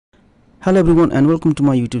Hello everyone and welcome to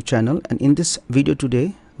my YouTube channel, and in this video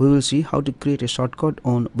today we will see how to create a shortcut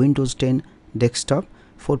on Windows 10 desktop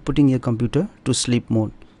for putting your computer to sleep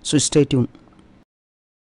mode. So stay tuned.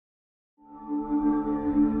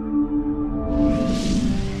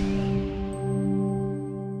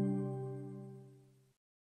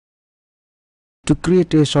 To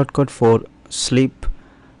create a shortcut for sleep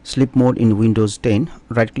mode in Windows 10,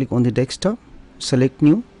 right click on the desktop, select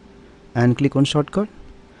new and click on shortcut.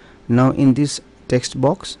 Now in this text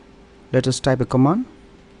box, let us type a command: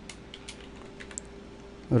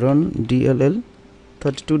 run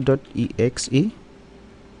dll32.exe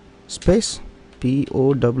space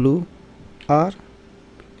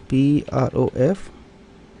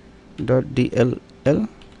powrprof.dll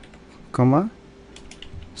comma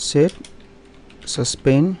set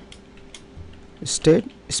suspend state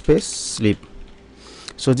space sleep.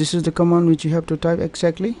 So this is the command which you have to type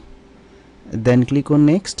exactly. Then click on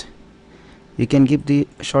next. You can give the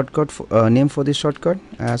shortcut name for this shortcut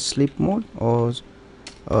as sleep mode or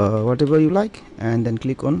whatever you like, and then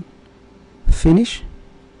click on finish.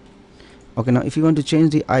 Okay, now if you want to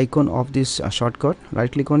change the icon of this shortcut,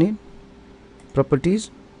 right click on it,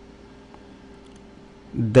 properties,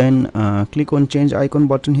 then click on change icon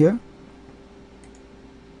button here,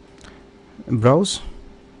 browse.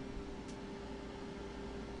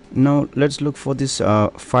 Now let's look for this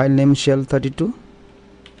file name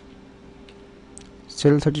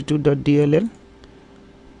shell32.dll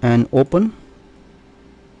and open.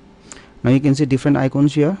 Now you can see different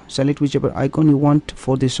icons here. Select whichever icon you want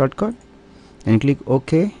for this shortcut and click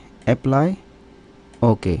OK, apply,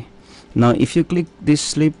 OK. Now if you click this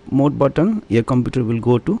sleep mode button, your computer will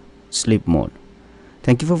go to sleep mode.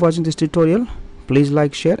 Thank you for watching this tutorial. Please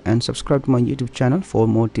like, share and subscribe to my YouTube channel for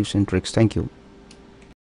more tips and tricks. Thank you.